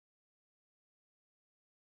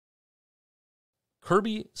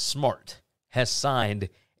Kirby Smart has signed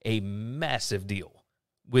a massive deal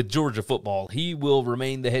with Georgia football. He will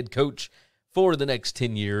remain the head coach for the next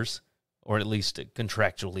 10 years, or at least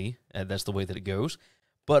contractually. That's the way that it goes.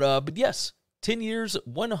 But yes, 10 years,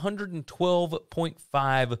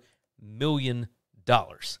 $112.5 million.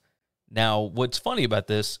 Now, what's funny about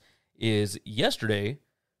this is yesterday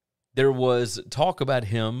there was talk about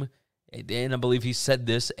him, and I believe he said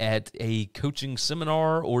this at a coaching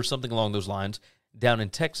seminar or something along those lines down in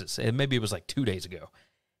Texas, and maybe it was like 2 days ago.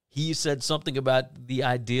 He said something about the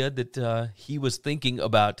idea that he was thinking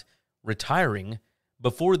about retiring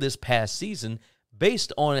before this past season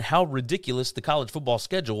based on how ridiculous the college football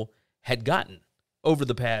schedule had gotten over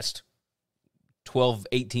the past 12,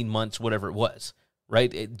 18 months, whatever it was,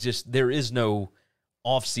 right? There is no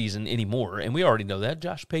offseason anymore, and we already know that.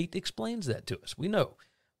 Josh Pate explains that to us. We know.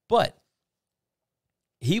 But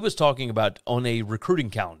he was talking about on a recruiting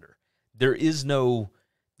calendar, there's no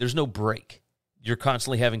break. You're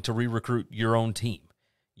constantly having to re-recruit your own team.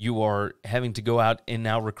 You are having to go out and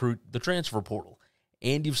now recruit the transfer portal,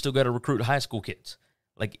 and you've still got to recruit high school kids.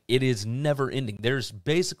 Like, it is never ending. There's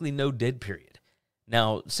basically no dead period.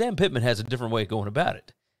 Now, Sam Pittman has a different way of going about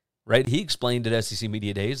it, right? He explained at SEC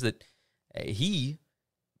Media Days that he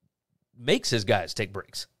makes his guys take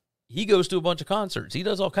breaks. He goes to a bunch of concerts. He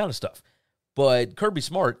does all kind of stuff. But Kirby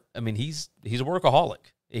Smart, I mean, he's a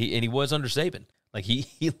workaholic, and he was under Saban. Like,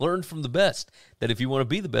 he learned from the best that if you want to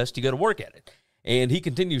be the best, you got to work at it. And he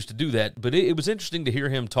continues to do that. But it was interesting to hear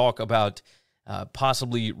him talk about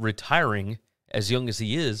possibly retiring as young as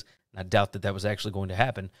he is. I doubt that was actually going to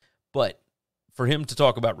happen. But for him to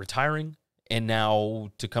talk about retiring and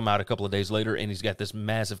now to come out a couple of days later and he's got this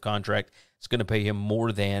massive contract, it's going to pay him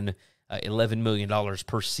more than $11 million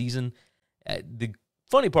per season. The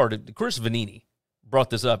funny part, Chris Vanini brought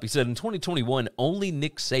this up. He said in 2021, only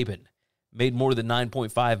Nick Saban made more than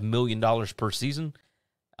 $9.5 million per season.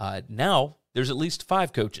 Now, there's at least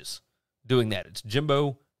 5 coaches doing that. It's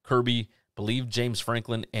Jimbo, Kirby, believe James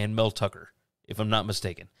Franklin, and Mel Tucker, if I'm not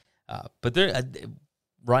mistaken. But there,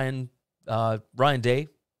 Ryan Day,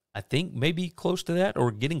 I think, maybe close to that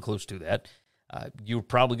or getting close to that. You're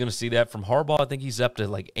probably going to see that from Harbaugh. I think he's up to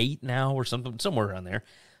like 8 now or something, somewhere around there.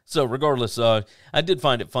 So regardless, I did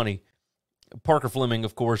find it funny. Parker Fleming,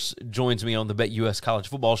 of course, joins me on the BetUS College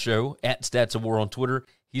Football Show at Stats of War on Twitter.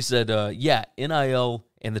 He said, yeah, NIL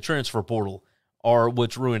and the transfer portal are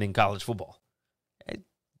what's ruining college football.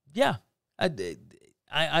 Yeah,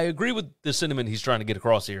 I agree with the sentiment he's trying to get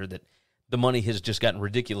across here, that the money has just gotten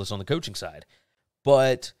ridiculous on the coaching side.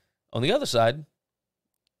 But on the other side,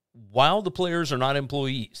 while the players are not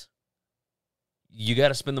employees, you got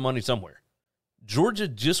to spend the money somewhere. Georgia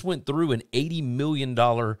just went through an $80 million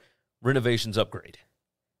renovations upgrade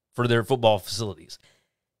for their football facilities.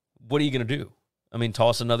 What are you going to do? I mean,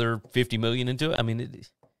 toss another $50 million into it? I mean,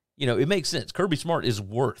 it makes sense. Kirby Smart is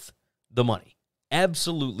worth the money.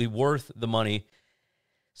 Absolutely worth the money.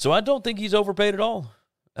 So I don't think he's overpaid at all.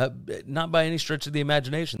 Not by any stretch of the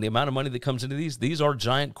imagination. The amount of money that comes into these are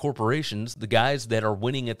giant corporations. The guys that are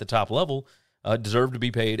winning at the top level deserve to be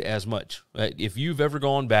paid as much. If you've ever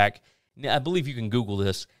gone back, I believe you can Google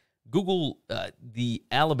this. Google the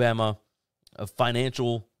Alabama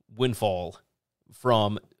financial windfall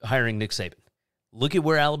from hiring Nick Saban. Look at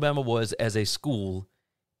where Alabama was as a school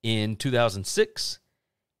in 2006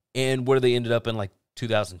 and where they ended up in like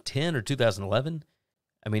 2010 or 2011.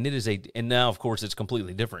 I mean, it is and now, of course, it's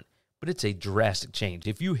completely different, but it's a drastic change.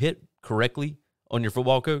 If you hit correctly on your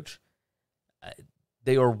football coach,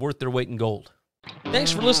 they are worth their weight in gold.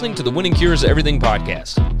 Thanks for listening to the Winning Cures Everything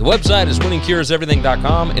podcast. The website is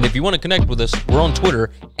winningcureseverything.com, and if you want to connect with us, we're on Twitter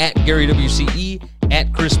at GaryWCE,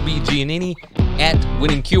 at Chris B. Giannini, at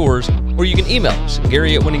Winning Cures, or you can email us,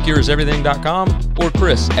 Gary at winningcureseverything.com or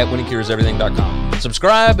Chris at winningcureseverything.com.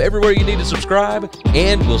 Subscribe everywhere you need to subscribe,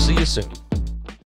 and we'll see you soon.